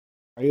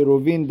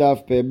Eruvin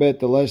Daf Pebet.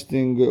 The last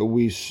thing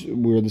we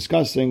were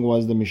discussing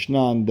was the Mishnah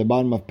on the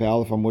bottom of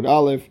Pe'al from Amud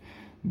Aleph,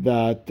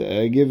 that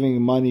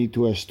giving money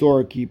to a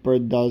storekeeper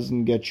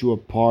doesn't get you a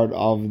part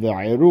of the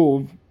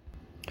Eruv,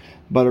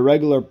 but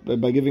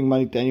by giving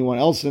money to anyone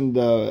else in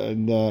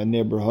the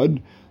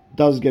neighborhood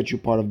does get you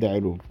part of the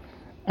Eruv.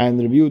 And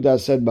Rabbi Yehuda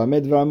said,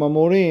 "Ba'med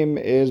v'amamurim"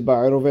 is by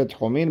Eruvet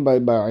Chumin. By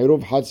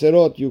Eruv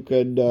Hatzerot, you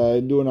could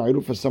do an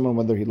Eruv for someone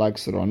whether he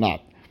likes it or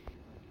not.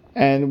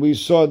 And we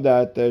saw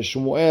that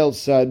Shmuel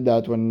said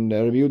that when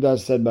Rabbi Yehuda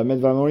said Ba'med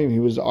v'amamurim, he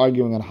was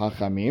arguing on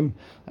Hachamim.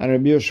 And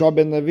Rabbi Yoshua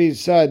ben Levi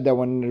said that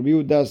when Rabbi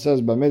Yehuda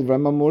says Ba'med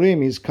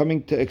v'amamurim, he's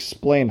coming to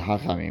explain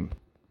Hachamim.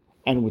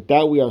 And with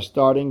that, we are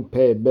starting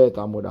Pei Bet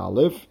Amud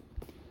Aleph.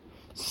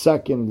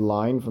 Second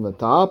line from the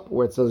top,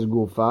 where it says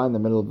Gufa, in the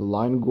middle of the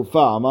line.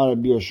 Gufa, Amar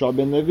Rabbi Yoshua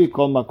ben Levi,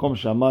 Kol Makom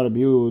Shamar Rabbi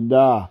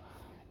Yehuda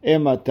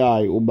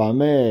Ematai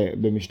Ubame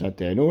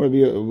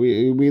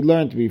B'Mishnatenu. We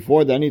learned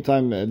before that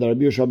anytime that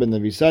Rabbi Yoshua ben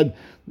Levi said,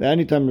 that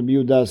anytime Rabbi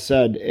Yehuda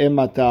said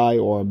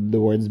Ematai or the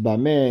words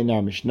Bame in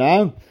our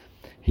Mishnah,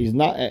 he's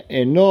not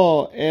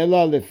Eno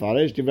Ela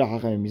Lefaresh Divrei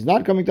Hachamim. He's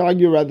not coming to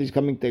argue, rather he's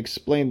coming to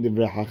explain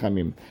Divrei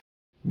Hachamim.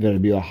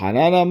 Rabbi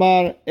Yohanan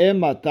Amar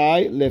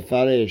Ematai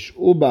Lefaresh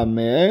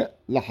Ubame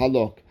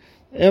Lahalok.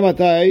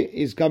 Ematai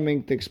is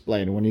coming to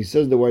explain. When he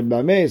says the word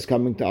Bame, he's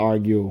coming to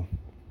argue.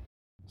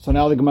 So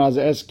now the Gemara is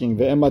asking,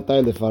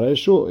 Ve'ematai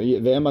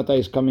Lefareshu, Ve'ematai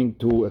is coming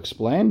to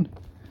explain.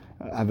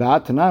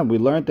 V'atanan, we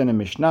learned in the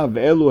Mishnah,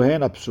 Ve'eluhen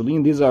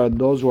Apsulin, these are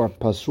those who are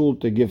pasul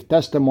to give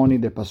testimony,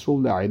 the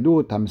pasul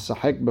le'idut,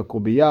 Hamsahek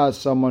B'Kubiyah,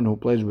 someone who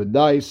plays with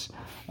dice,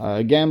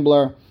 a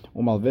gambler,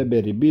 Umalve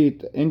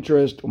Beribit,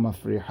 interest,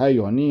 Umafrihai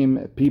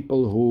Yonim,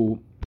 people who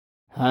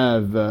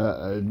have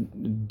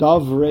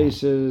dove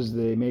races,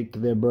 they make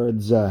their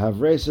birds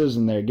have races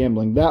and they're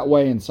gambling that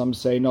way. And some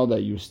say no,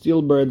 that you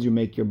steal birds, you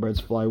make your birds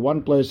fly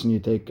one place and you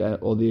take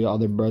all the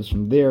other birds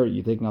from there,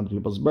 you take other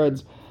people's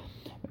birds.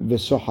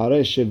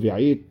 V'sohare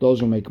shevi'it, those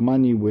who make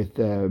money with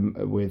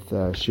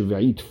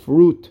shevi'it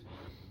fruit.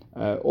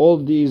 All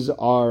these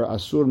are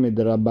asur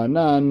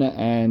midrabanan,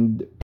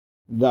 and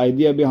the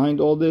idea behind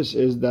all this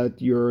is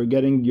that you're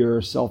getting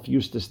yourself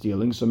used to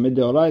stealing. So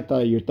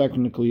mideoraita, you're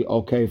technically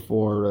okay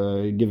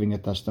for giving a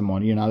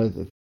testimony. You're not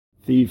a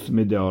thief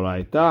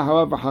mideoraita.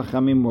 However,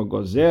 Hachamim were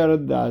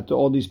gozer that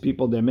all these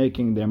people, they're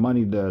making their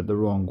money the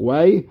wrong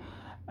way,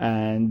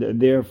 and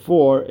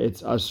therefore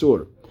it's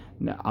asur.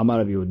 Now, Amar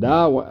Rabbi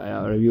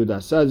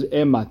Yehuda says,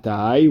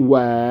 Ematai,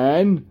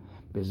 when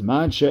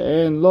Bizman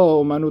she'en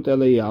lo umanut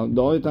eliyah.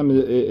 The only time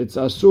it's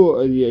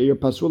asur, your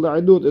pasul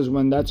le'idut, is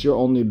when that's your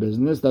only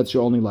business, that's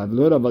your only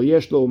livelihood. Aval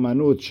yesh lo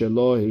umanut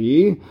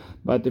shelohi.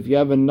 But if you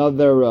have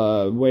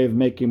another way of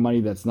making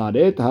money that's not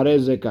it,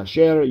 hareze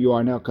kasher, you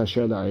are now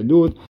kasher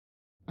le'idut.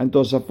 And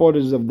Tosafot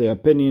is of the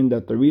opinion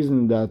that the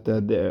reason that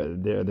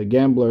the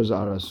gamblers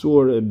are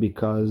asur,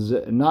 because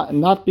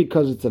not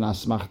because it's an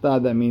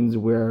asmachta, that means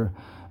we're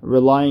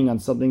relying on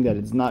something that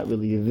it's not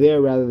really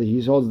there. Rather,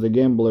 he holds the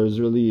gambler is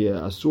really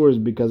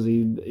asur because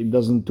he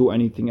doesn't do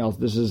anything else.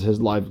 This is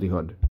his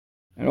livelihood.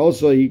 And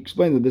also, he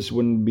explained that this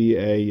wouldn't be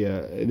an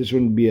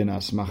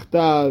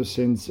asmachta,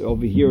 since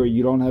over here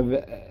you don't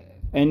have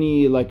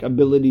any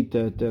ability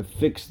to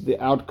fix the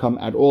outcome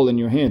at all in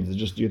your hands. It's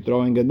just you're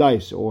throwing a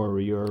dice, or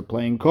you're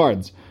playing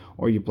cards,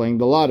 or you're playing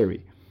the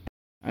lottery.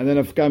 And then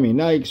Afkami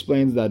Nai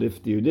explains that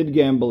if you did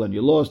gamble and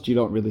you lost, you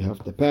don't really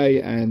have to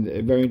pay. And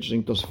a very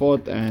interesting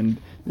Tosfot, and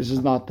this is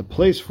not the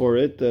place for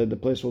it. The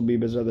place will be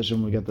Bezrat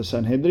Hashem, we'll get the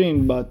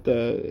Sanhedrin. But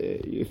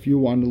if you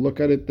want to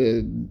look at it,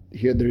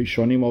 here the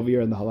Rishonim over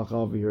here and the Halakha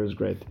over here is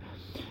great.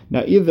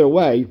 Now, either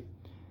way,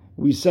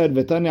 we said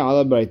Vetani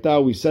ala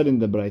Braita. We said in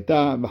the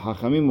Braita,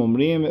 v'Hachamim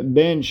omrim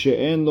ben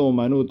she'en lo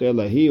umanut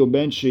elahi u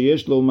ben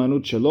sheyesh lo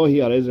umanut shelohi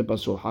areze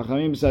pasul.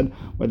 Hachamim said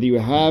whether you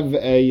have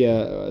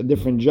a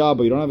different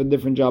job or you don't have a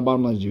different job,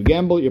 bottom line is you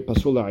gamble, you're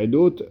pasul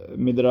la'idut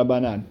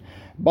midrabanan.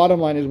 Bottom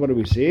line is, what do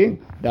we see?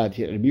 That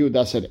Rabbi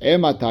Yehuda said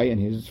ematai, and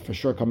he's for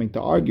sure coming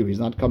to argue. He's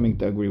not coming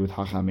to agree with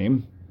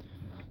Hachamim.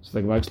 So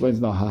the Gemara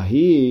explains now,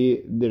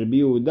 hahi the Rabbi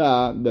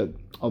Yehuda, that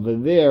over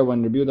there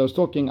when Rabbi Yehuda was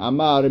talking,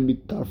 Amar Rabbi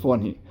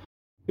Tarfoni.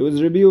 It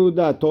was Rabbi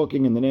Yehuda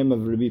talking in the name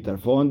of Rabbi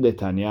Tarfon de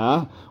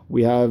Tanya.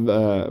 We have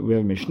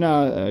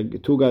Mishnah.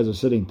 Two guys are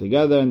sitting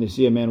together, and they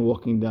see a man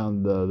walking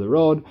down the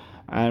road.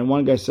 And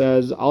one guy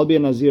says, "I'll be a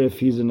Nazir if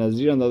he's a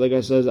Nazir," and the other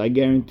guy says, "I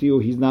guarantee you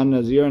he's not a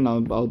Nazir, and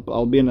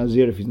I'll be a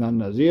Nazir if he's not a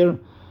Nazir."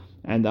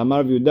 And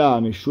Amar Yehuda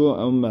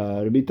Mishum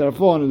Rabbi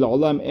Tarfon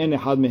L'Olam En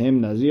Echad Mehem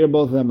Nazir.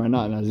 Both of them are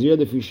not Nazir.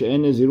 The Defi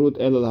She'en Nazirut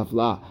El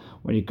Hafla.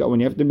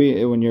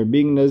 When you're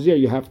being Nazir,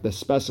 you have to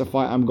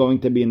specify, I'm going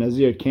to be a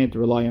Nazir, can't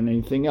rely on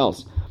anything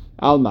else.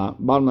 Alma,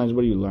 bottom line is,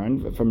 what do you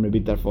learn from Rabbi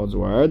Tarfon's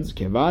words?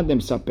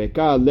 Kevadem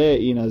sapeka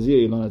le'i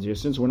Nazir ilo Nazir.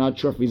 Since we're not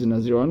sure if he's a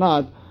Nazir or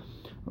not,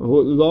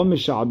 lo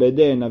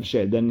mishabede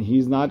nafshe, then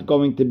he's not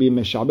going to be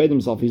mishabed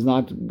himself, he's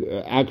not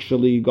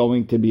actually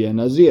going to be a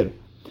Nazir.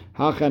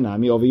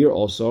 Hachanami, over here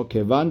also,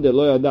 kevan de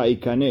lo yada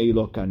ikane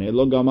ilo kane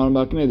lo gamar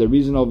makne. The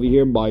reason over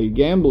here by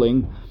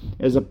gambling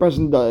is a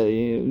person that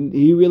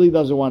he really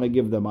doesn't want to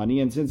give the money,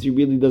 and since he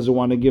really doesn't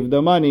want to give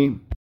the money,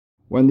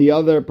 when the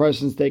other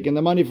person's taking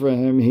the money from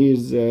him,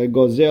 he's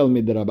gozel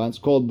midraban. It's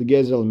called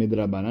gezel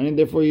midraban, and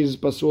therefore he's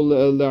pasul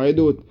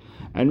la'idut.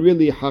 And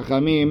really,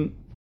 Hachamim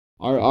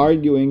are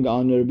arguing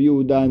on Rabbi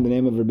Yehuda in the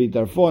name of Rabbi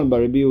Tarfon, but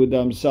Rabbi Yehuda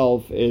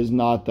himself is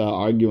not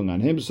arguing on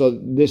him. So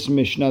this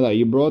Mishnah that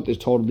you brought is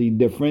totally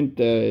different.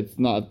 It's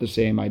not the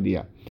same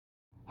idea.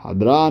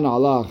 Hadran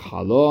alach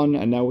halon,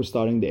 and now we're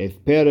starting the 8th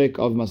perek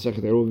of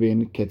Masechet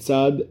Eruvin.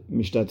 Ketzad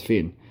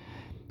mishtatfin.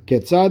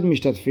 Ketzad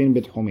mishtatfin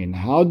betchumin.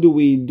 How do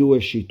we do a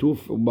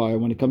shituf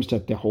when it comes to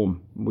tehum?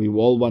 We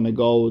all want to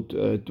go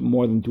to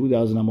more than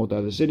 2,000 amot out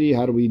of the city.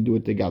 How do we do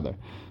it together?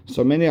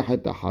 So many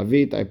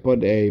havit, I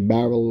put a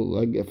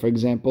barrel, for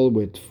example,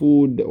 with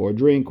food or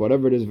drink,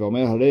 whatever it is.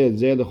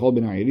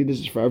 This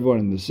is for everyone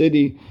in the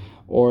city,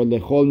 or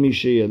lechol mi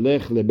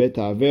sheyelech lebet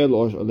havel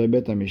or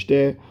lebet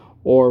hamishte,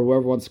 or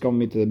whoever wants to come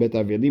meet to the Bet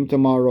Avelim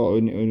tomorrow, or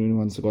anyone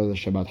wants to go to the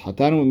Shabbat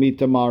Hatan will meet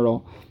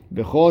tomorrow.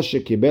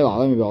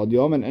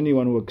 And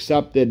anyone who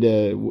accepted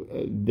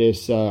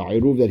this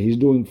Iruv that he's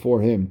doing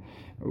for him,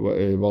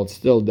 well, it's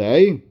still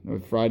day,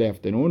 Friday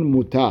afternoon,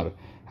 mutar.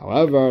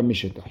 However,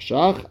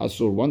 mishetashach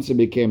asur. Once it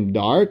became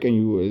dark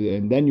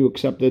and then you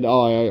accepted,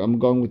 I'm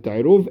going with the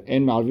Iruv,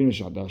 and ma'arvin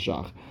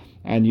mishetashach.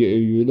 And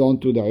you don't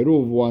do the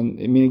Iruv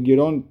meaning you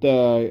don't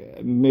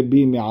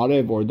be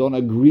me'arev or don't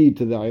agree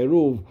to the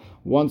Iruv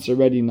once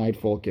already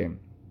nightfall came.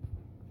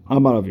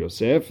 Amar Rav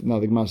Yosef. Now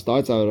the Gemara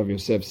starts out. Rav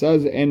Yosef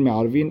says, "En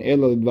me'arvin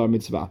ela lidvar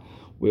mitzvah."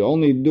 We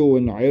only do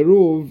an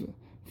Iruv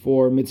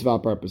for mitzvah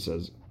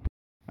purposes.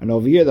 And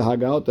over here, the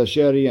Hagaot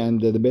Asheri and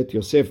the Bet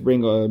Yosef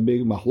bring a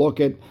big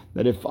mahloket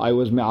that if I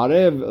was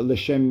me'arev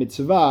l'shem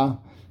mitzvah,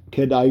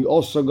 could I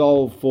also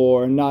go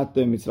for not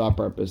the mitzvah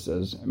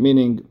purposes?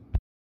 Meaning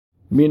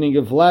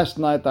if last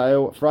night,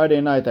 Friday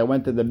night, I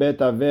went to the Bet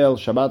Avel,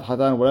 Shabbat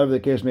Hatan, whatever the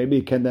case may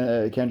be, can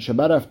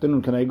Shabbat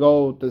afternoon, can I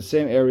go to the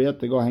same area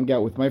to go hang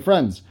out with my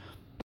friends?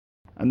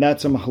 And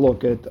that's a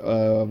mahloket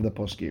of the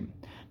poskim.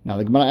 Now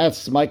the Gemara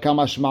asks, "My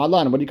kamash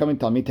ma'alan? What are you coming to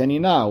tell me? Tani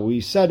now."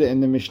 We said it in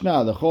the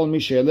Mishnah. The chol mi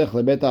she'elech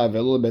lebet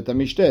havel lebet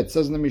hamishtet. It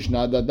says in the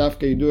Mishnah that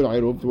dafka you do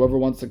iruv whoever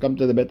wants to come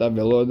to the Bet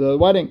Avel or the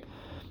wedding.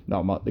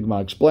 Now the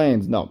Gemara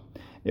explains, no.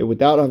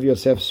 Without Rav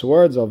Yosef's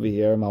words over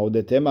here, I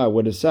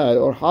would have said,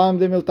 or ham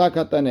de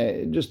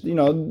miltakatane, just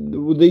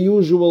the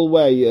usual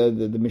way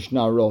the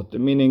Mishnah wrote,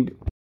 meaning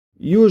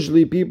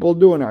usually people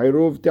do an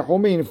iruv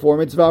tehumin for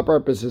mitzvah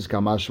purposes,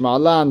 kamash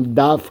ma'alan,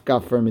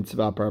 dafka for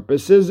mitzvah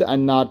purposes,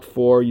 and not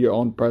for your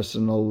own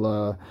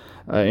personal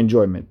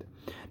enjoyment.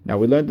 Now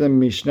we learned in the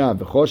Mishnah,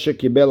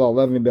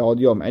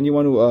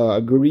 anyone who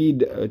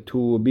agreed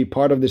to be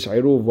part of this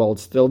iruv while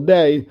it's still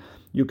day,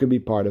 you could be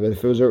part of it.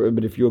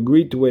 But if you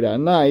agreed to it at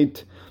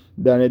night,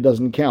 then it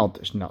doesn't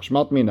count.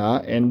 Shmat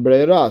mina and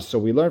breira. So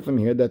we learn from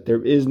here that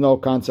there is no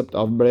concept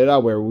of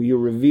breira where you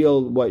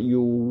reveal what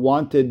you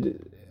wanted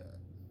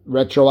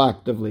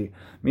retroactively.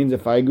 Means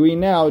if I agree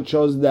now, it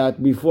shows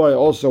that before I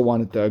also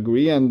wanted to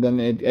agree, and then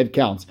it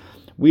counts.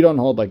 We don't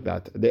hold like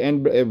that. The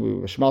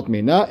shmat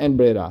mina and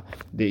breira.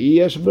 The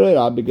yesh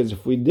breira, because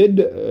if we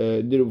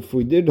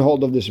did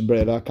hold of this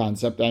breira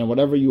concept, and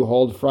whatever you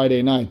hold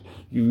Friday night,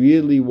 you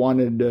really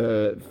wanted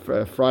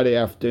Friday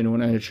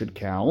afternoon, and it should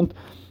count.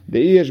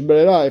 The yesh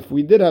breira, if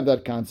we did have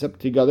that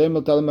concept,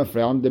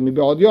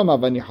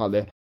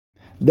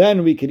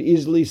 then we could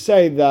easily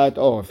say that,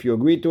 if you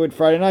agreed to it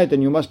Friday night,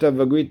 then you must have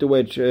agreed to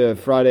it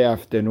Friday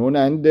afternoon,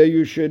 and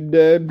you should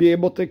be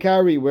able to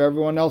carry where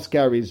everyone else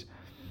carries.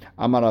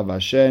 Amar Rav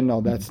Asher, no,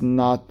 that's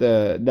not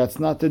the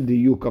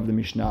diuk of the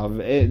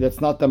Mishnah. That's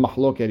not the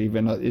mahloket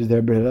even. Is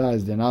there brera?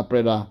 Is there not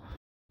brera?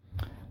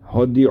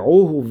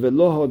 Hodi'uhu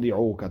velo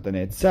hodi'uhu katane.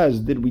 It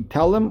says, did we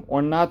tell him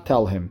or not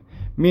tell him?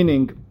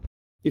 Meaning,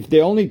 if they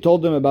only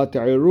told him about the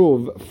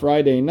Iruv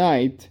Friday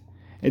night,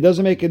 it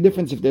doesn't make a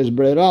difference if there's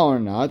brera or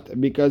not,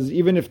 because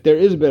even if there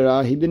is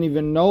brera, he didn't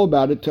even know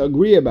about it to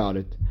agree about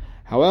it.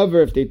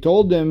 However, if they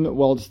told him,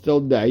 well, it's still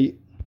day,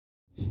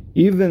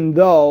 even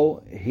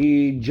though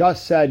he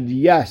just said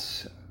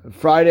yes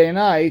Friday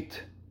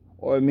night,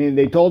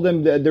 they told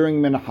him that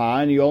during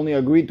Mincha, and he only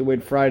agreed to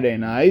it Friday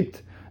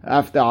night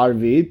after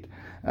Arvit,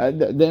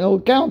 then it'll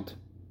count.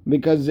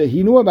 Because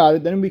he knew about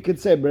it, then we could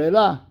say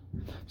brera.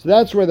 So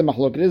that's where the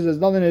mahlok is. There's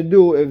nothing to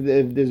do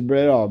if there's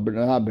brera or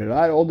not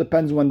brera. It all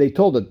depends when they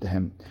told it to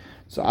him.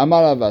 So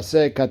Amar Rav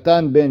Aseh,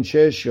 Katan ben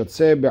shesh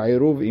yotze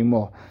be'iruv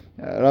imo.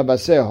 Rav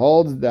Aseh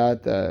holds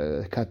that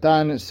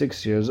Katan,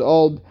 6 years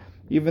old,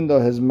 even though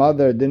his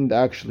mother didn't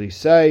actually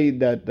say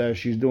that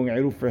she's doing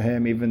iruv for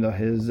him, even though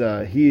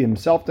he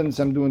himself didn't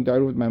say I'm doing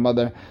iruv with my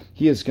mother,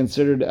 he is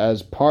considered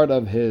as part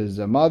of his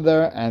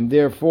mother, and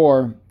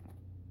therefore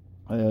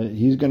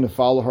he's going to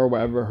follow her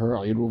wherever her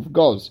iruv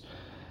goes.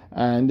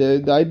 And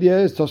the idea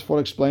is, Tosfot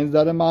explains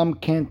that a mom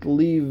can't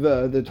leave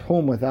the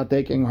home without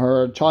taking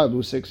her child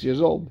who's 6 years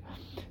old.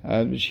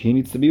 She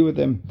needs to be with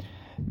him.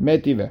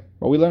 Metive.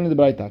 But we learn in the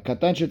Braita,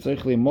 Katan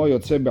shetzarich limo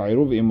yotze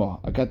be'iruv imo.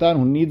 A Katan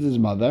who needs his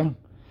mother,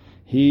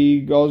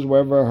 he goes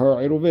wherever her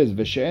iruv is.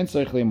 V'she'en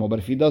tzarich limo. But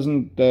if he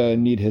doesn't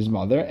need his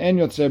mother, en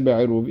yotze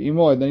be'iruv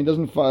imo, then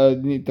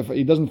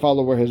he doesn't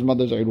follow where his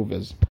mother's iruv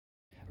is.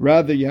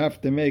 Rather, you have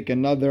to make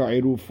another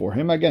Eruv for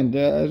him, again,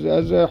 as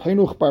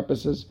chinuch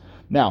purposes.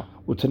 Now,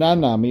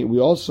 Utananami, we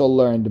also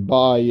learned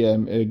by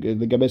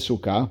the Gabe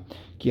Sukkah,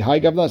 Ki Hai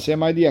Gavla,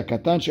 same idea,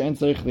 Katan she'en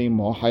tzarich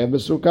limo, Hayav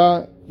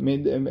Besukkah,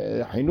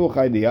 chinuch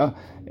idea,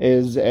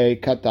 is a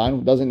Katan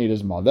who doesn't need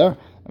his mother.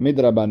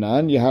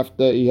 Midrabanan, he has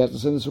to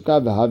send the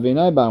sukkah.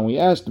 V'havinai ban. We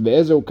asked,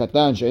 be'ezu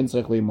katan she'en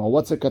tzarich limo.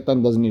 What's a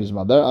katan doesn't need his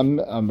mother?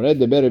 Amred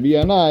deber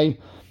Rabbi.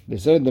 They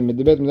said the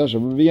midbet midrash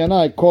of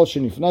Rabbi kol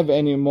shenifna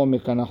ve'eni mo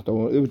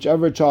mikanachto.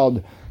 Whichever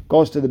child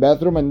goes to the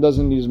bathroom and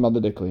doesn't need his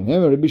mother to clean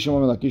him. Rabbi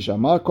Shimon ben Lakish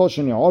amar kol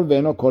sheni'or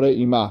ve'eno kore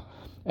ima.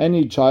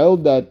 Any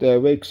child that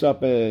wakes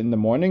up in the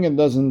morning and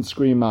doesn't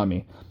scream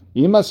mommy.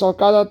 Ima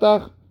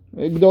salkadatach.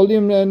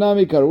 Gdolim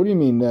nami kar. What do you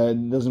mean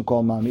doesn't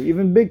call mommy?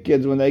 Even big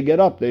kids, when they get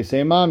up, they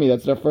say mommy.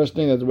 That's their first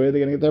thing. That's where they're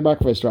going to get their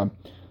breakfast from.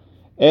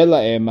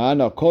 Ela ema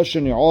no kol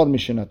sheni'or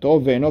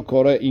mishanato ve'eno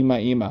kore ima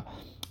ima.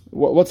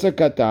 What's a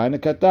katan? A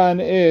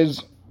katan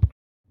is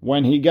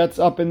when he gets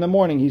up in the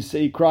morning,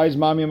 he cries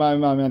mommy, mommy,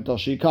 mommy until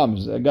she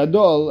comes. A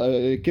gadol,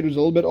 a kid who's a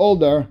little bit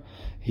older,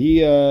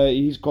 he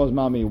calls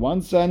mommy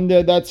once and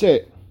that's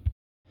it.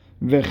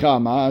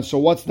 Vechama. So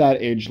what's that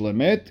age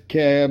limit?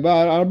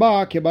 Kebar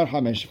arba, kebar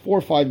hamesh, 4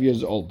 or 5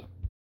 years old.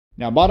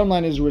 Now, bottom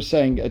line is we're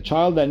saying a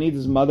child that needs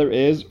his mother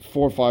is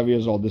 4 or 5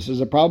 years old. This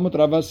is a problem with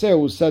Rav Aseh,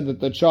 who said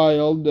that the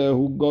child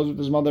who goes with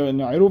his mother in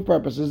Eruv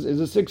purposes is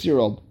a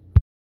 6-year-old.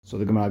 So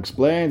the Gemara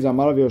explains,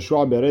 Amar Rav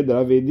Yoshua bered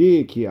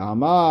Ravidi, ki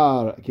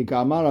Amar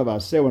Rav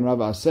Aseh, when Rav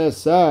Aseh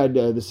said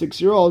the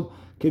 6-year-old,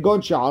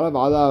 Kigon she'arav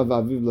alav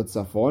aviv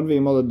l'tzafon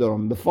ve'imol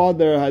l'dorom. The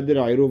father had did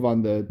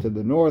Eruv to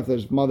the north,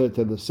 his mother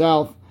to the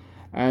south.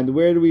 And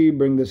where do we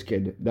bring this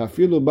kid? And so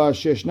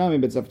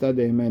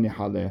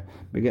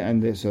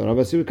Rav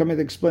Asir would come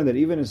and explain that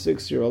even a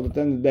 6-year-old at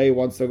the end of the day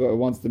wants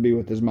to be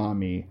with his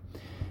mommy.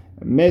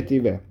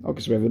 Metive. Okay,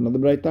 so we have another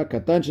braita.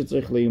 Katan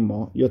shetzrich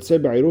leimo yotze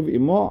be'iruv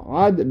imo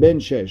ad ben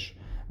 6.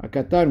 A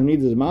katan who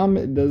needs his mom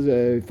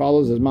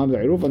follows his mom's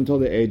eruv until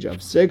the age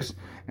of 6,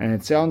 and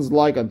it sounds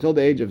like until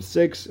the age of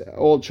 6,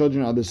 all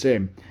children are the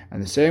same.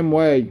 And the same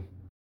way,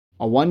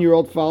 a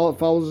 1-year-old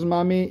follows his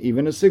mommy,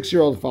 even a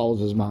 6-year-old follows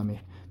his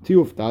mommy.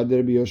 Tiyufta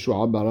Rabbi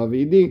Yoshua bar Rav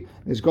Idi.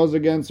 This goes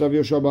against Rav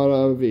Yoshua bar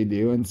Rav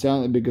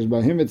Idi, because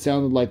by him it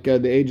sounded like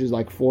the age is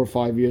like 4 or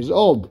 5 years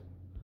old.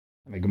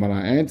 The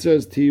Gemara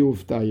answers,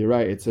 Tiyufta, you're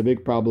right, it's a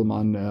big problem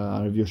on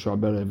Rav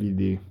Yoshua bar Rav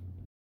Idi.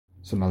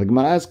 So now the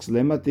Gemara asks,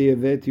 Lema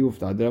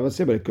Tiyufta Rav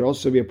Aseh, but it could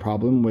also be a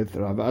problem with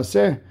Rav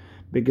Aseh,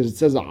 because it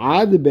says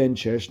Ad ben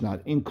 6,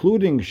 not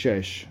including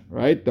 6,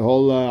 right? The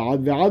whole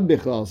Ad ve'ad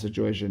bichlal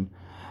situation.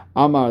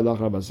 Amar lach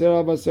Rav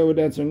Aseh would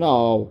answer,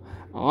 no.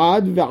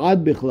 Ad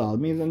ve'ad bichlal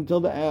means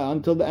until the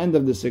end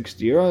of the 6th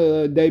year,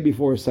 a day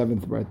before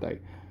 7th birthday.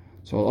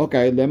 So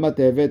okay, lema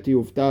tevet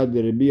yuftad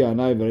Rabbi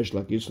Yanai v'Resh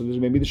Lakish. So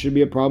maybe there should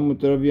be a problem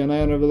with Rabbi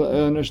Yanai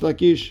and Resh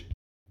Lakish,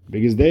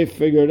 because they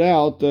figured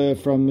out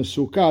from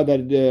Sukkah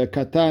that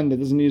Katan that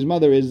doesn't need his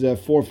mother is 4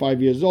 or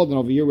 5 years old, and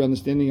over here we're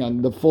understanding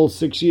on the full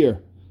 6 year.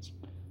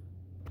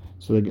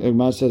 So the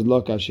Gemara says,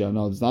 look, Ashia,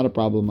 no, it's not a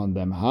problem on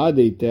them.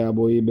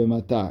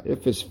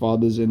 If his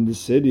father's in the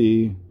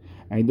city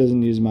and he doesn't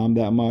need his mom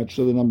that much,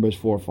 so the number is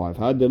 4 or 5.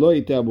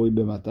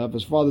 If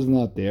his father's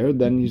not there,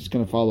 then he's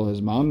going to follow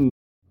his mom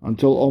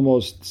until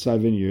almost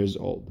 7 years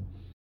old.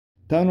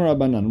 Tanu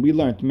Rabbanan, we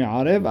learned,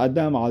 Me'arev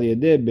Adam al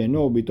yedeh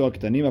beno bito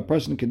ketanim, a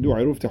person can do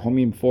Eruv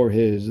Tehumim for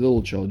his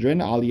little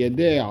children, al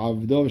yedeh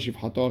avdo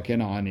shifchato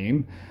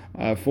kena'anim,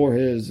 for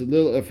his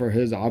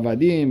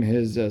avadim,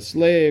 his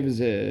slaves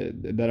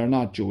that are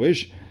not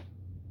Jewish,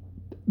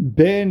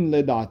 ben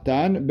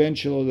ledatan, ben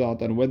shelo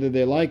ledatan, whether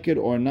they like it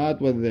or not,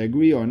 whether they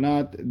agree or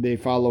not, they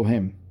follow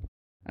him.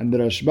 And the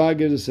Rashba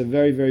gives us a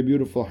very, very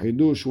beautiful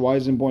hidush. Why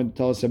is it important to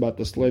tell us about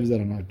the slaves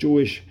that are not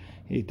Jewish?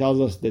 He tells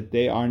us that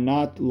they are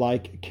not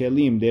like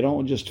kelim. They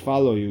don't just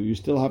follow you. You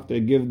still have to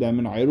give them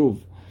an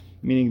eruv.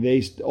 Meaning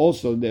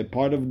the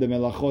part of the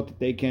melachot that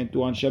they can't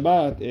do on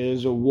Shabbat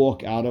is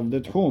walk out of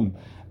the tchum.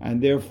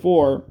 And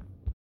therefore,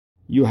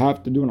 you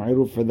have to do an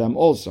eruv for them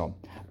also.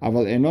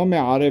 But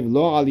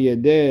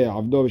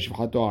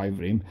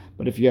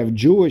if you have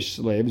Jewish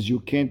slaves, you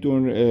can't do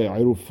an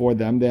eruv for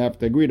them. They have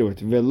to agree to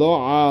it.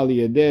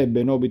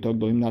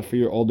 Not for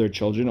your older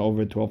children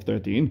over 12,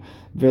 13.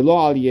 And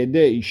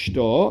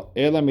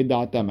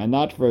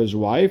not for his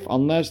wife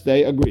unless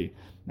they agree.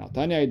 Now,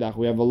 Tanya Idach,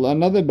 we have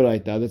another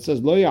braita that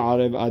says, Lo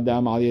ya'arev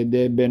Adam al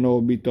yedeh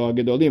beno bito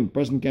gedolim. A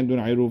person can't do an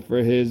eruv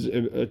for his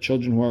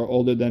children who are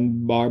older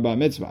than bar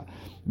mitzvah.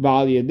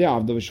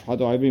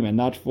 And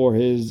not for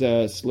his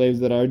slaves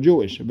that are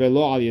Jewish.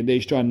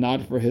 And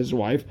not for his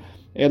wife.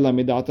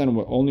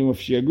 Only if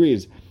she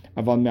agrees.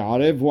 He could do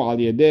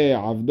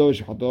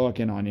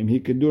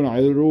an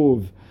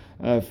eruv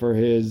for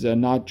his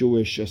not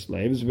Jewish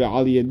slaves,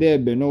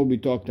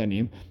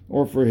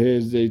 or for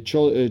his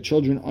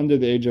children under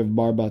the age of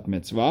bar bat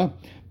mitzvah,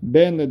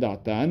 ben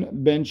ledatan,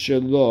 ben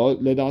shelo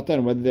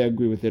ledatan, whether they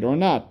agree with it or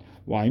not.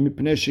 Why?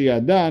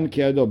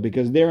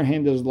 Because their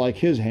hand is like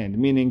his hand,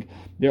 meaning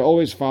they're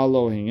always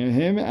following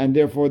him, and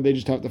therefore they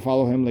just have to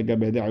follow him like a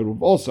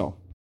eruv also.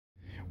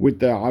 With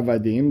the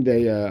avadim,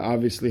 they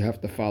obviously have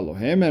to follow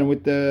him, and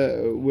with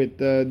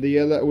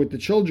the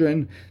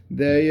children,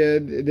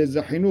 there's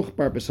a chinuch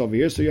purpose over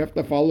here, so you have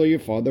to follow your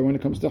father when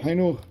it comes to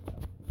chinuch.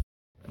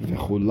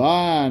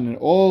 And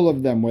all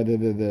of them, whether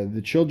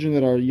the children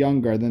that are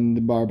younger than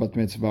the bar bat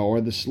mitzvah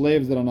or the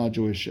slaves that are not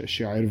Jewish, if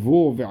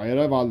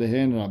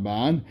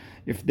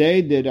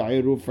they did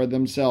ayruv for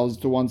themselves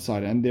to one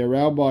side, and their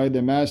rabbi,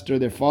 their master,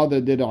 their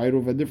father did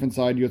ayruv a different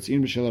side,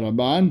 yotzin b'shel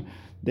rabban,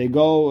 they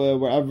go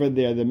wherever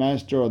the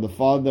master or the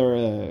father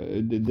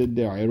did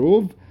their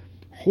ayruv,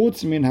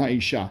 chutz min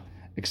ha'isha,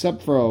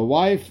 except for a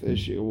wife.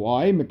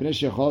 Why?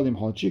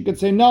 She could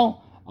say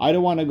no. I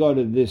don't want to go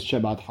to this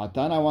Shabbat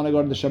Hatan. I want to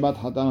go to the Shabbat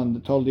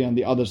Hatan totally on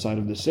the other side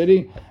of the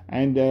city.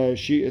 And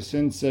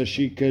since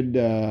she could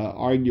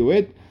argue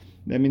it,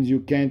 that means you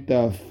can't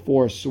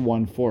force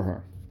one for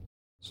her.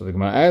 So the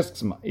Gemara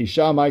asks,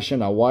 Isha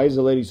Maishana, why is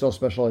the lady so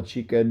special that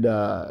she could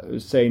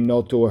say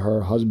no to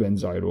her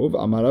husband's Ayruv?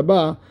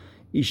 Amarabba,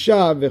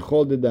 Isha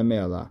v'chol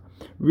dedame'ala.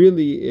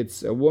 Really,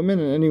 it's a woman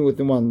and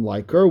anyone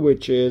like her,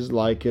 which is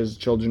like his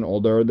children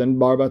older than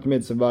Bar Bat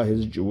Mitzvah,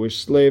 his Jewish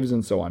slaves,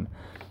 and so on.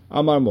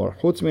 Amar Mor,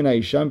 Chutz min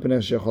ha'isha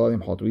mipnei she'chola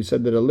limchot. We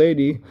said that a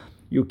lady,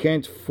 you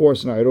can't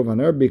force an ayruv on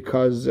her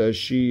because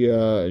she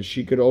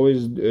could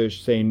always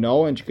say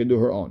no and she could do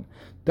her own.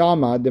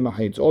 Tama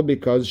demachitz, all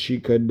because she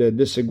could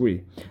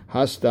disagree.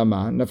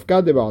 Hastama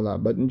nafka de ba'ala.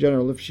 But in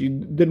general, if she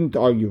didn't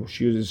argue,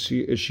 she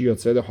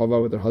yotzei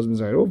chova with her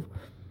husband's ayruv.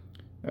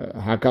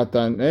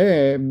 Hakatan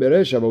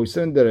beresha, but we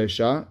said in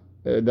deresha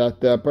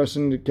that a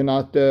person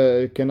cannot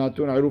do an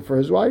ayruv for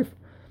his wife.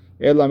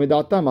 Ela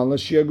midatam, unless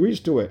she agrees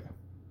to it.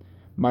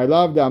 My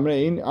love,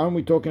 aren't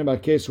we talking about a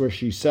case where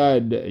she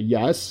said,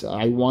 yes,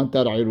 I want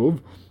that ayruv,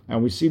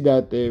 and we see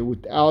that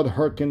without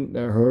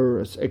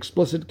her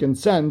explicit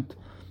consent,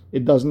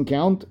 it doesn't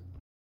count?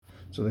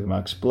 So the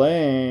Gemara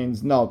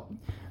explains, no,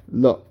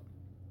 look,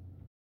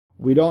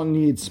 we don't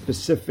need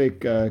specific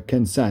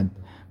consent.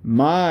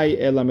 My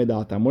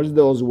elamidata. What does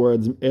those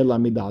words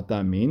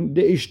elamidata mean?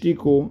 They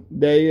ishtiku.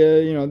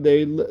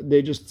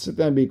 They just sit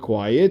and be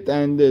quiet,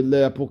 and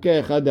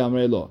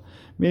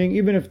meaning,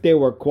 even if they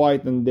were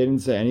quiet and they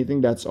didn't say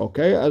anything, that's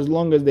okay, as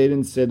long as they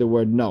didn't say the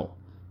word no.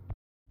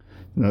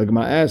 Now the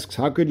Gemara asks,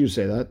 how could you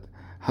say that?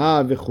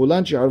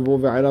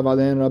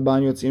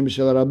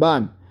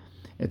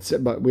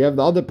 But we have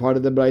the other part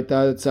of the Braita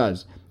that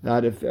says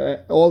that if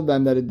all of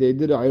them that they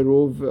did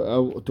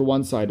ayruv to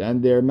one side,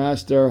 and their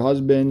master,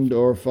 husband,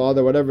 or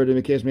father, whatever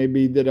the case may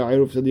be, did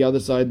ayruv to the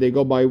other side, they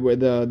go by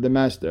the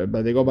master,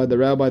 but they go by the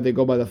rabbi, they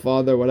go by the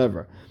father,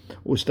 whatever.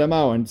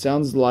 Ustamau, and it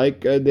sounds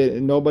like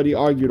nobody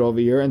argued over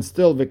here, and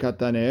still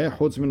v'kataneh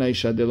chutz min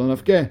ha'isha de lo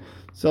nafkeh.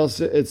 So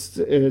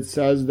it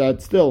says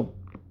that still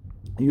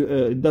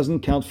it doesn't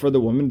count for the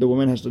woman. The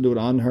woman has to do it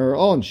on her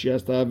own. She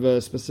has to have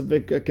a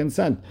specific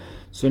consent.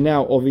 So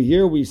now over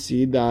here we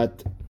see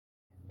that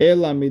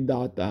Ela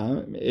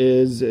midata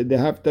is they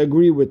have to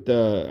agree with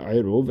the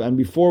ayruv, and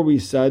before we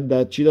said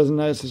that she doesn't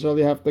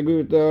necessarily have to agree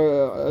with the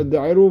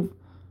ayruv.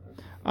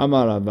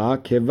 Amarava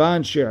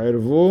kevan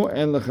she'irvu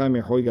en lecha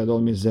michoy gadol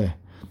mizeh.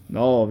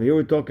 No, here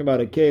we're talking about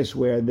a case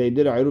where they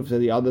did ayruv to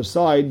the other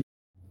side.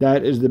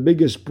 That is the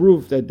biggest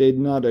proof that they did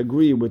not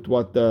agree with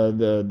what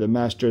the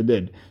master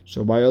did.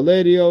 So by a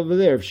lady over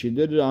there, if she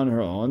did it on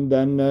her own,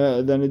 then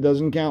it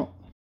doesn't count.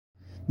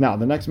 Now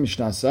the next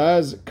Mishnah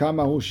says,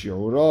 Kamahu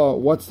shi'ura.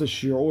 What's the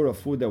shi'ur of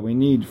food that we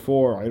need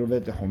for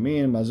ayruvet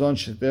techumin? Mazon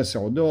sheteh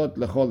se'udot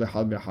lechol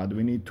echad v'echad.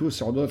 We need 2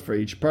 se'udot for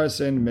each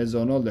person.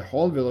 Mezonot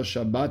lechol v'lo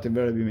Shabbat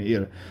v'Rabbi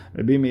Meir.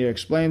 Rabbi Meir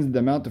explains the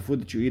amount of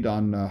food that you eat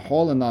on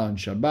Chol and not on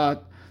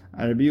Shabbat.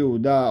 And Rabbi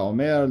Yehuda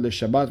Omer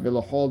leShabbat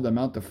v'lo Chol, the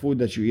amount of food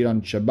that you eat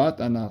on Shabbat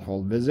and not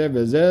Chol.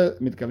 V'zeh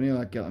mitkavnin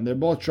lakel. And they're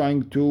both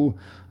trying to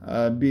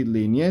be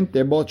lenient.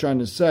 They're both trying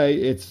to say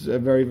it's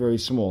very, very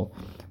small.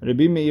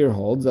 Rabbi Meir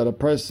holds that a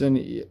person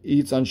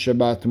eats on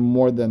Shabbat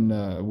more than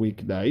a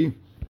weekday,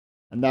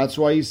 and that's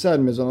why he said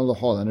Mizon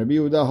al-Chol. And Rabbi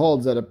Yehuda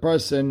holds that a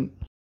person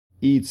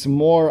eats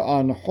more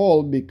on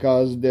Chol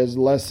because there's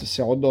less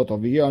se'udot.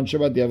 Over here on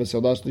Shabbat you have a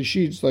se'udah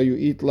shlishit, so you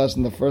eat less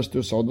in the first 2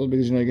 se'udot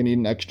because you're going to eat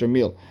an extra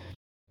meal.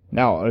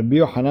 Now, Rabbi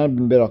Yochanan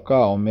ben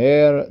Berakah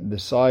Omer, the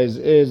size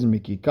is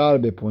mikikar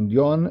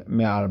bepundyon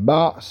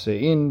me'arba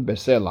se'in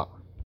besela.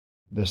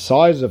 The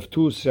size of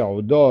 2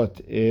 se'udot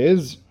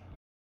is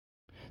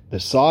the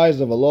size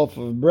of a loaf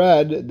of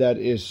bread that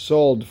is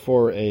sold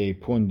for a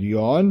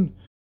pundyon,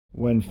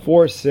 when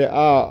 4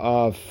 se'ah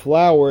of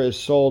flour is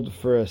sold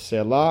for a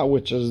selah,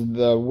 which is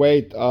the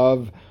weight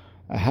of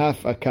a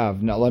half a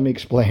kav. Now let me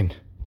explain.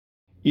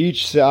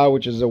 Each se'ah,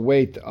 which is a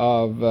weight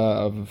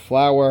of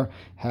flour,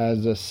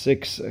 has a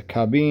 6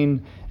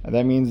 kabin. And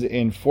that means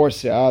in 4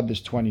 se'ah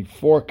there's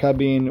 24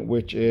 kabin,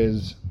 which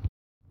is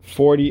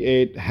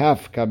 48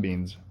 half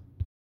kabins.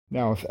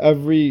 Now if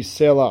every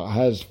selah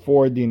has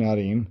 4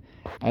 dinarim,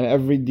 and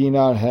every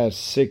dinar has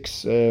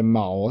 6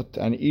 ma'ot,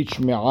 and each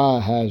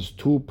ma'ah has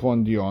 2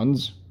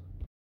 pondyons.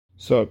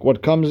 So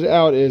what comes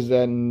out is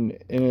that in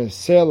a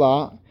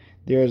selah,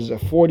 there's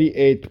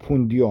 48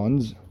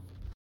 pondyons,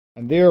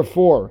 and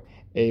therefore,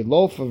 a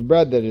loaf of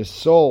bread that is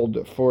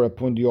sold for a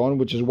pundion,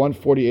 which is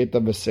 1/48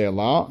 of a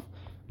selah,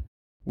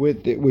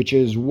 which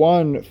is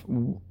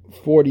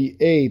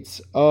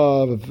 1/48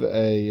 of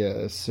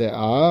a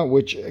se'ah,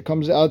 which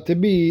comes out to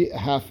be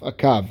half a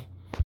kav.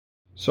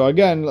 So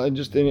again,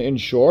 just in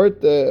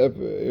short, a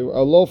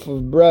loaf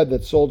of bread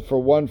that's sold for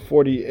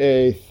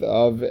 1/48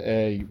 of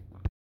a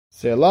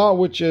selah,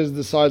 which is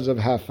the size of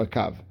half a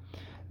kav.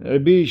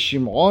 Rabbi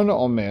Shimon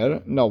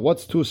Omer, no,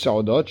 what's 2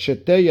 sa'udot?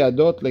 Shetei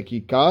yadot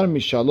lekikar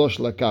mishalosh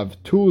lakav.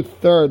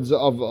 2/3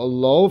 of a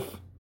loaf,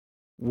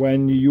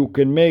 when you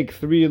can make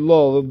 3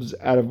 loaves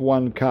out of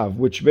 1 kav,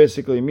 which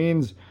basically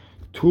means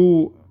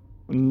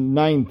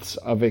 2/9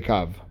 of a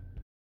kav.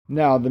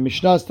 Now, the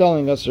Mishnah is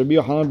telling us, Rabbi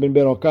Yochanan ben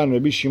Beroka and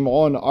Rabbi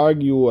Shimon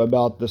argue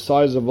about the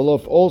size of a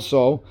loaf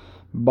also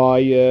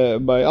by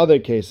other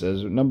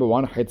cases. Number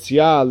 1,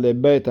 Chetzia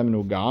lebeit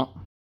hamnuga.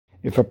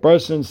 If a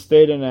person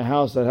stayed in a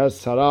house that has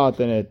sarat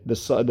in it,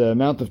 the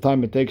amount of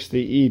time it takes to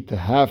eat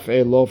half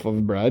a loaf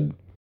of bread.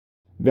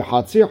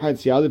 V'chatzir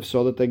chetzia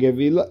lifsol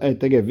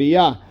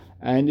tegeviyah.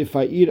 And if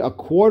I eat a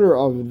quarter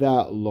of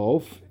that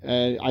loaf,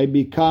 I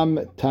become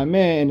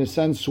tameh in a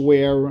sense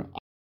where I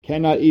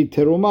cannot eat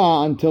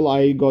teruma until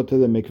I go to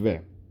the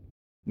mikveh.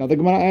 Now the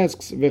Gemara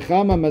asks,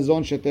 "V'chama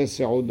mazon shete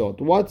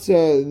seudot." What's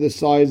the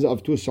size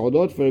of 2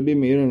 seudot for Rabbi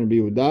Meir and Rabbi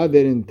Yehuda?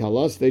 They didn't tell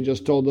us. They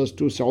just told us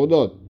 2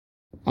 seudot.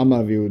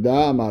 Amar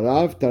Yehuda, Amar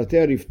Rav,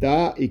 Tarte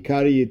rifta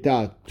ikari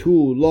yita.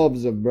 2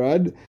 loaves of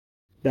bread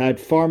that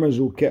farmers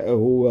who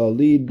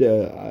lead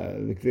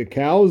the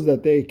cows,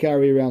 that they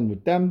carry around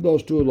with them,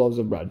 those 2 loaves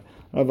of bread.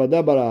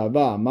 Ravada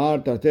barava Amar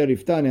Tarte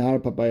rifta nehar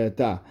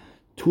papayata.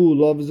 2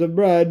 loaves of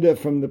bread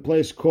from the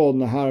place called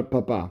Nahar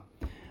Papa.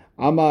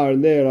 Amar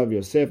le Rav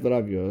Yosef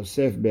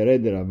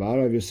bered Rava.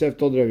 Rav Yosef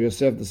told Rav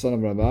Yosef, the son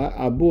of Rava,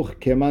 Abuch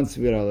keman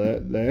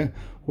svira le.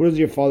 Who does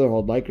your father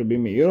hold like, Rabbi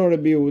Meir or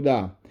Rabbi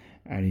Yehuda?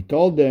 And he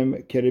told them,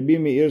 Rabbi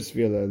Meir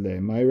svira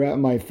le.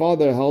 My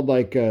father held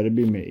like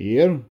Rabbi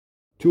Meir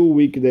 2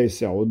 weekday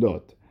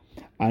seudot.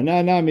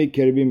 Ananami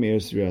Rabbi Meir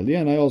svira li.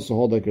 And I also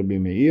hold like Rabbi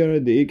Meir.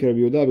 The ik Rabbi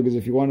Yehuda, because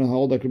if you want to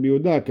hold like Rabbi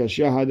Yehuda,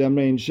 kashya hadam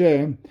rein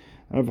she.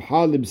 The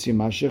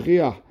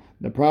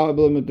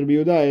problem with Rabbi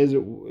Yehuda is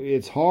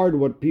it's hard.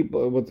 What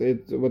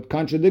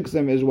contradicts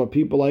them is what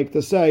people like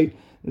to say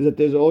is that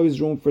there's always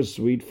room for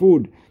sweet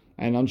food.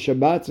 And on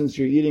Shabbat, since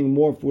you're eating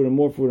more food and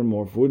more food and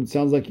more food, it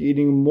sounds like you're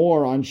eating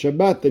more on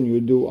Shabbat than you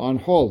do on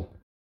Chol.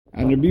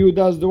 And Rabbi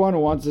Yehuda is the one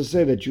who wants to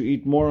say that you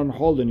eat more on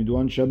Chol than you do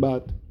on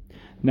Shabbat.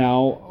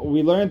 Now,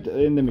 we learned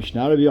in the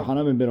Mishnah, Rabbi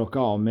Yochanan ben Beroka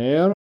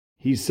Omer,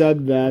 he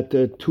said that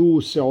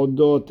 2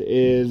 seudot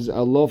is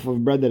a loaf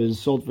of bread that is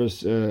sold for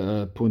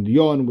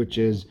pundion, which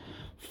is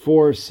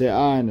 4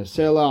 se'ah and a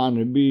selah. And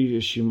Rabbi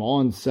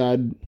Shimon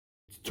said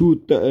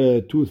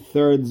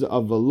 2/3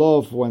 of a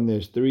loaf when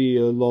there's 3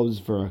 loaves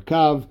for a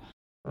kav.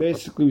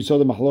 Basically, we saw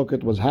the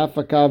mahloket was half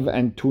a kav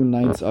and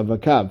 2/9 of a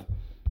kav.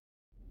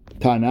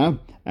 Tana,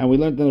 and we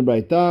learned in the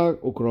Braita,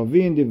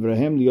 ukrovin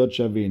divrehem liot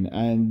shavin,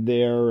 and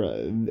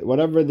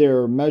whatever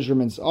their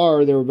measurements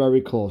are, they were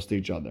very close to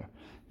each other.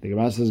 The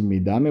Gemara says,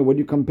 Midame, what are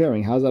you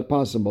comparing? How's that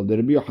possible? The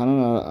Rabbi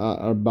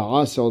Yochanan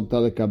arba'a se'od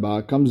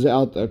talekaba comes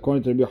out,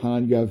 according to Rabbi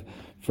Yochanan, you have,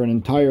 for an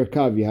entire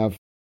kav, you have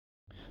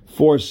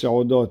 4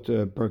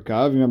 seudot per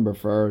kav. Remember,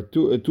 for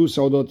 2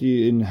 seudot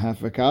in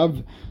half a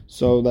kav,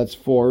 so that's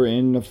 4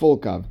 in a full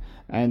kav.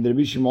 And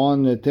Rabbi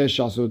Shimon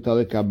tesha se'od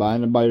talekaba,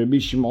 and by Rabbi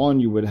Shimon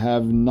you would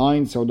have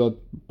 9 seudot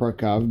per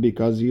kav,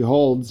 because he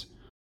holds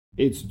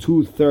it's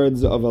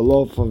 2/3 of a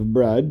loaf of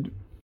bread,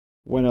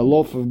 when a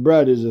loaf of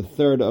bread is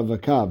 1/3 of a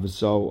kav.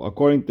 So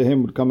according to him,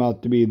 it would come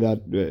out to be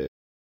that,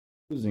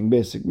 using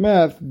basic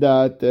math,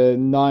 that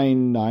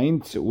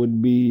 9/9 would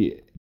be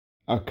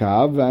a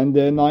kav, and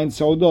 9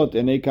 seudot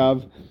in a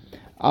kav.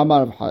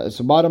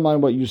 So bottom line,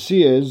 what you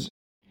see is,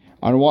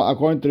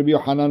 according to Rabbi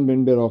Yochanan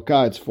ben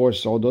Beroka, it's 4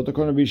 seudot.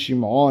 According to Rabbi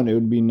Shimon, it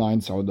would be 9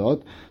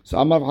 seudot. So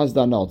Amar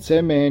Hasdanot,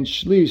 semehen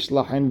shlish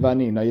lachen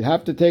vani. Now you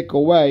have to take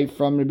away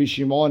from Rabbi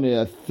Shimon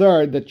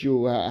 1/3 that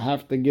you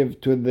have to give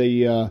to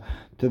the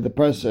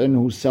person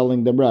who's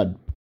selling the bread,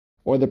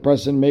 or the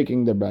person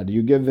making the bread.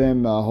 You give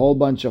him a whole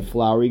bunch of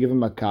flour, you give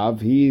him a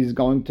kav, he's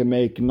going to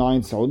make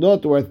 9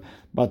 seudot worth,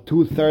 but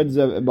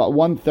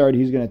 1/3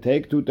 he's going to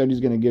take, 2/3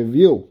 he's going to give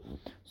you.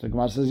 So the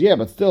Gemara says, yeah,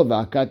 but still,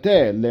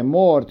 v'akate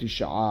lemor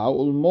tisha'a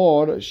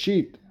ulmor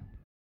shit.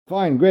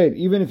 Fine, great.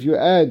 Even if you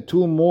add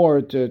 2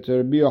 more to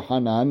Rabbi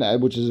Yochanan,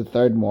 which is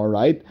 1/3 more,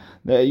 right?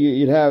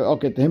 You'd have,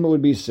 okay, to him it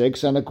would be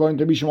 6, and according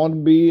to Rabbi Shimon it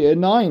would be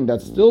 9.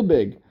 That's still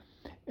big.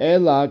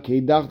 Ela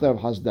kidach Rav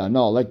Hasda.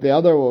 No, like the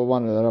other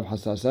one that Rav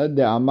Hasda said,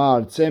 the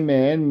Amar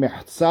Tsemehen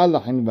Mehtzal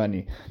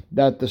Lachinvani,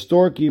 that the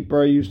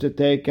storekeeper used to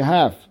take a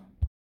half.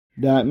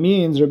 That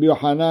means Rabbi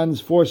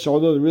Yohanan's 4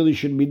 seudot really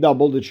should be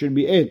doubled. It should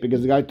be 8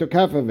 because the guy took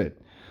half of it.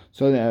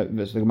 So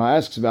the Gemara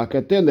asks,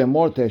 "V'akatele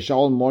morte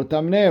shaul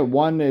mortamne."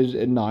 One is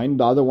 9,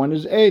 the other one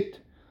is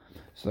 8.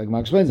 So the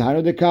Gemara explains,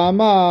 "Hanu de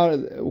ka'amar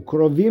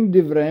ukrovim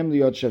divrehem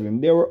liot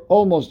shavim." They were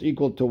almost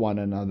equal to one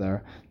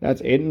another.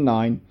 That's 8 and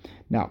 9.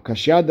 Now,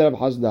 Kashya Rav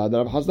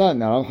Hasda,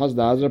 now Rav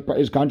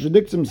Hasda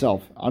contradicts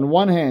himself. On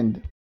one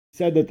hand,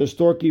 said that the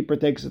storekeeper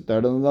takes a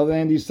third. On the other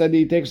hand, he said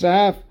he takes a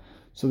half.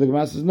 So the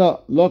Gemara says,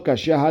 no, when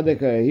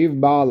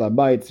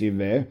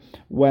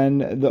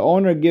the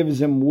owner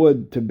gives him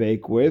wood to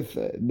bake with,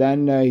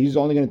 then he's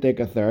only going to take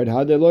a third.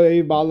 But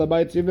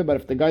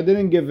if the guy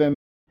didn't give him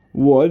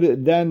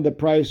wood, then the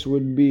price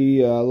would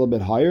be a little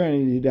bit higher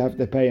and he'd have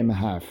to pay him a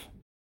half.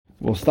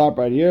 We'll stop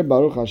right here.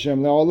 Baruch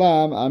Hashem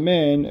le'olam.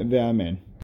 Amen ve'amen.